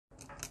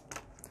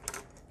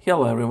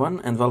Hello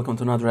everyone and welcome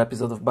to another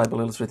episode of Bible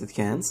Illustrated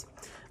Hands.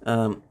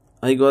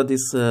 I got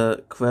this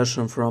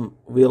question from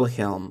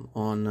Wilhelm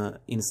on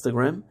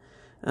Instagram.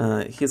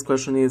 His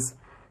question is,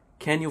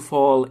 can you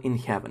fall in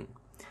heaven?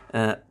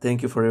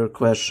 Thank you for your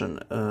question,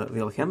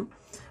 Wilhelm.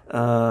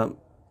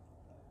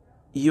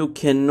 You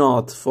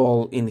cannot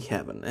fall in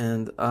heaven,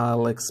 and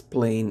I'll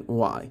explain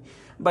why.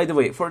 By the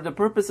way, for the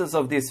purposes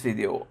of this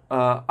video,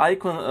 I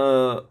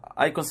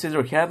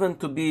consider heaven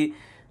to be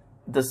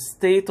the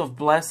state of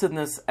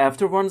blessedness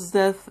after one's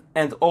death,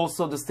 and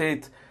also the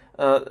state,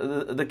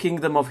 the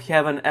kingdom of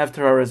heaven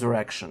after a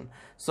resurrection.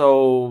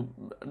 So,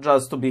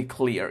 just to be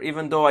clear,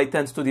 even though I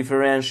tend to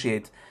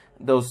differentiate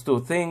those two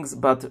things,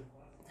 but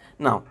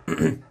now,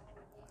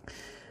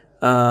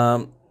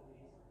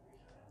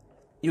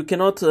 you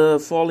cannot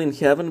fall in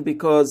heaven,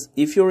 because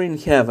if you're in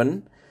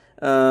heaven,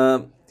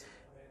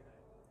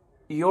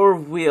 your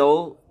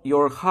will,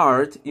 your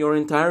heart, your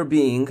entire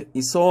being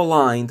is so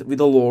aligned with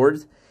the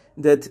Lord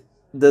that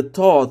the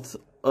thought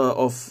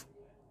of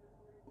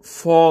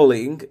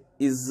falling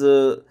is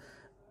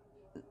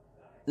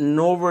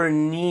nowhere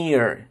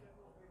near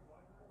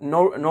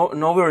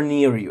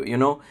you, you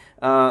know.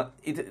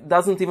 It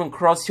doesn't even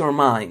cross your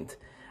mind.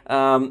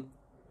 And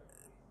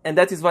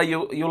that is why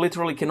you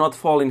literally cannot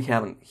fall in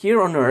heaven.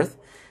 Here on earth,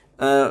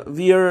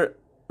 we are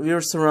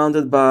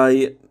surrounded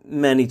by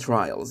many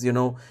trials, you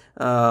know.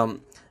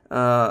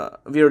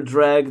 We are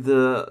dragged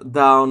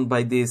down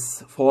by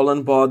this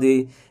fallen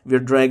body. We are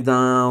dragged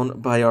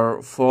down by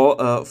our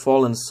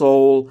fallen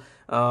soul.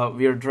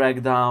 We are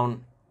dragged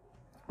down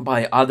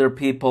by other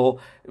people.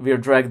 We are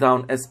dragged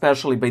down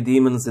especially by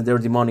demons and their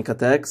demonic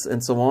attacks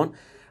and so on.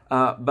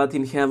 But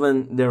in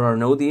heaven there are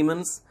no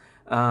demons.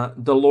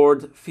 The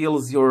Lord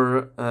fills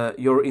your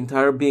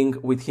entire being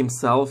with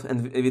Himself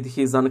and with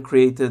His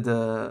uncreated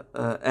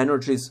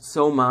energies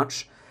so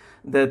much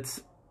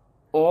that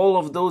all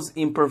of those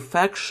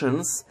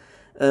imperfections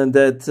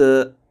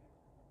that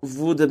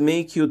would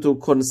make you to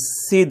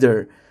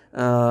consider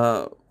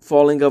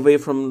falling away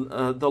from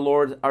the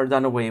Lord are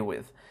done away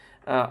with.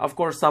 Of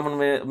course, someone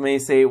may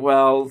say,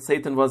 well,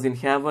 Satan was in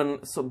heaven,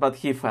 but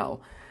he fell.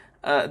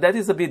 That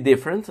is a bit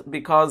different,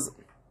 because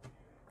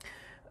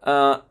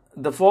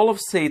the fall of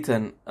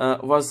Satan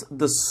was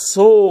the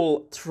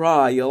sole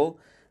trial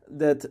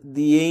that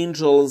the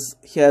angels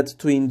had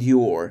to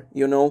endure,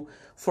 you know.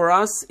 For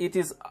us, it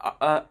is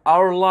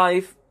our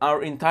life,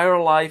 our entire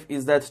life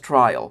is that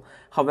trial.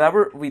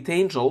 However, with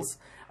angels,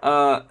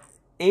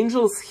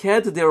 angels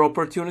had their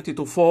opportunity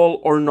to fall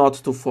or not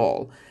to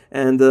fall.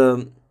 And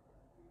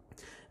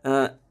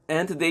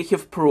they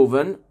have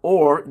proven,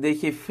 or they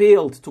have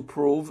failed to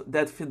prove,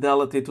 that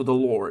fidelity to the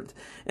Lord.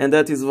 And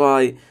that is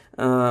why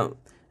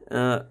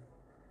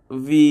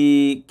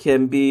we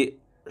can be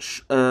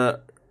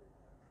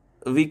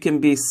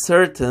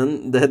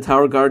certain that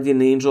our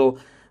guardian angel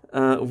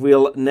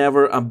will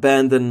never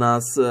abandon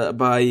us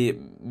by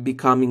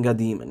becoming a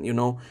demon, you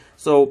know.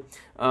 So,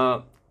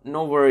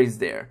 no worries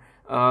there.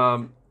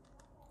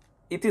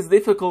 It is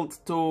difficult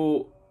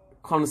to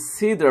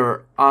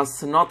consider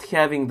us not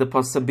having the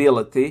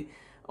possibility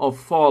of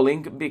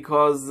falling,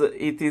 because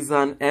it is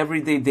an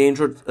everyday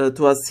danger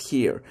to us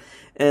here.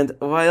 And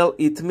while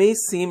it may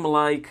seem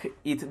like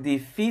it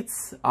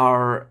defeats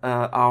our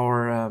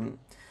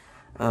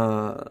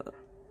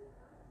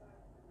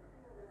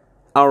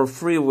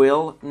free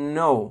will,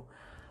 no.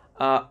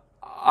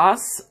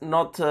 Us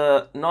not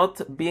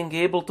being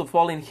able to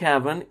fall in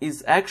heaven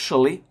is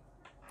actually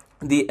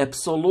the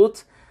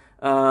absolute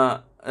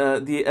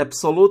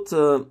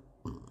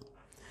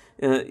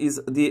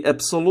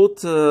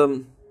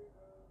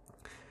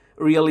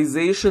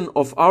realization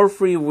of our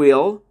free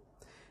will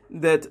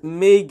that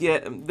may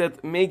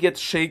get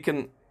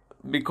shaken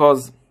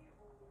because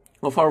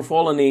of our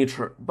fallen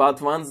nature.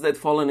 But once that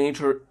fallen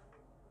nature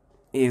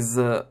is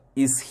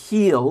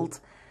healed,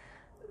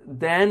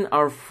 then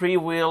our free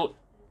will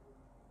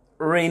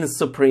reigns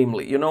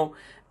supremely, you know.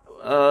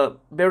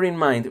 Bear in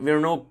mind, we're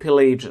no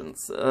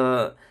Pelagians.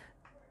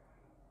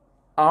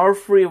 Our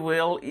free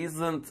will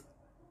isn't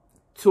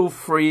too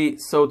free,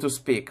 so to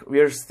speak. We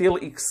are still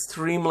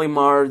extremely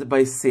marred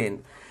by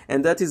sin,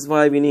 and that is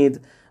why we need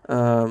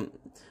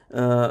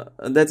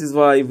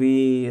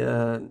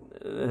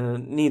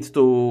need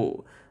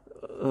to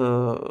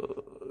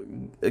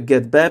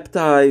get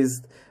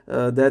baptized.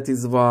 That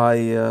is why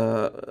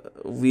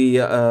we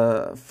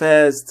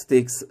fast,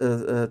 take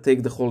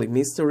the holy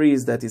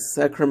mysteries, that is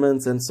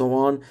sacraments and so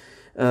on,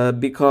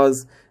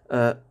 because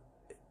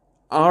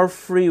our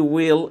free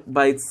will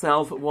by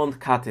itself won't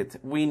cut it.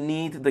 We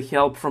need the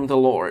help from the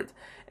Lord.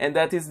 And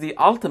that is the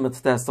ultimate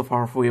test of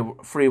our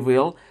free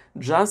will,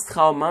 just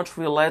how much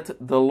we let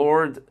the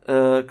Lord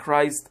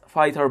Christ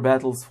fight our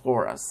battles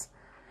for us.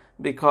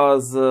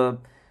 Because,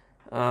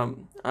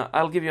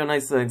 I'll give you a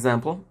nice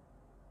example.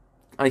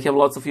 I have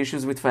lots of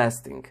issues with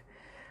fasting.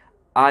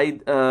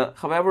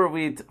 However,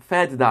 with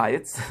fad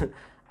diets,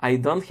 I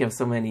don't have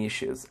so many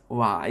issues.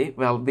 Why?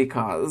 Well,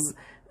 because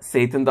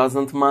Satan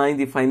doesn't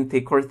mind if I'm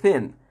thick or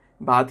thin,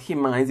 but he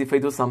minds if I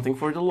do something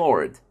for the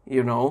Lord,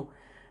 you know.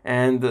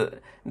 And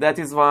that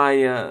is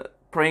why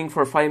praying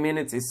for 5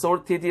 minutes is so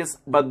tedious,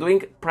 but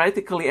doing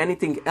practically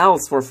anything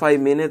else for 5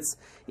 minutes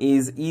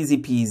is easy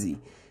peasy,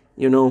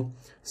 you know.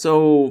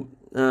 So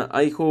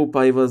I hope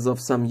I was of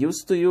some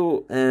use to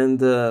you,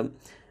 and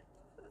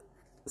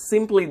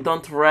simply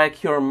don't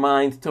rack your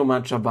mind too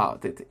much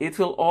about it. It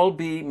will all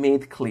be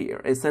made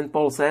clear. As St.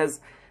 Paul says,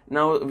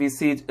 now we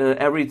see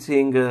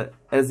everything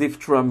as if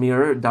through a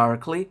mirror,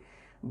 darkly,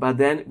 but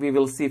then we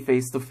will see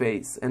face to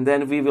face, and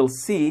then we will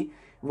see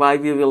why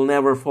we will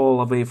never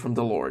fall away from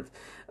the Lord.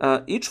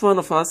 Each one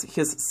of us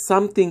has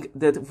something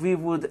that we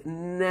would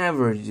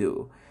never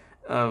do.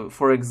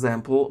 For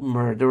example,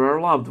 murder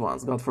our loved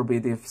ones. God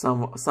forbid if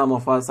some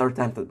of us are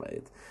tempted by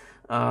it.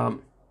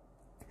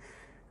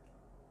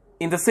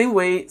 In the same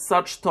way,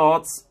 such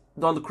thoughts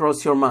don't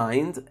cross your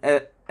mind,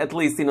 at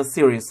least in a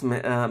serious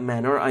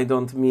manner. I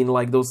don't mean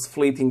like those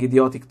fleeting,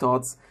 idiotic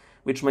thoughts,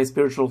 which my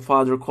spiritual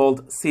father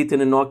called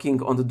sitting and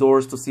knocking on the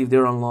doors to see if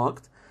they're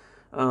unlocked.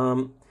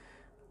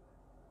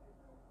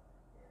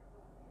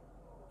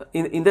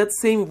 In that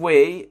same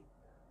way,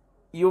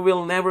 you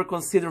will never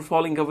consider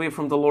falling away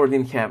from the Lord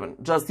in heaven,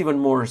 just even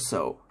more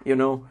so, you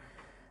know.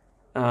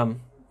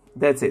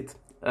 That's it.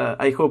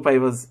 I hope I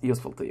was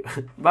useful to you.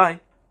 Bye.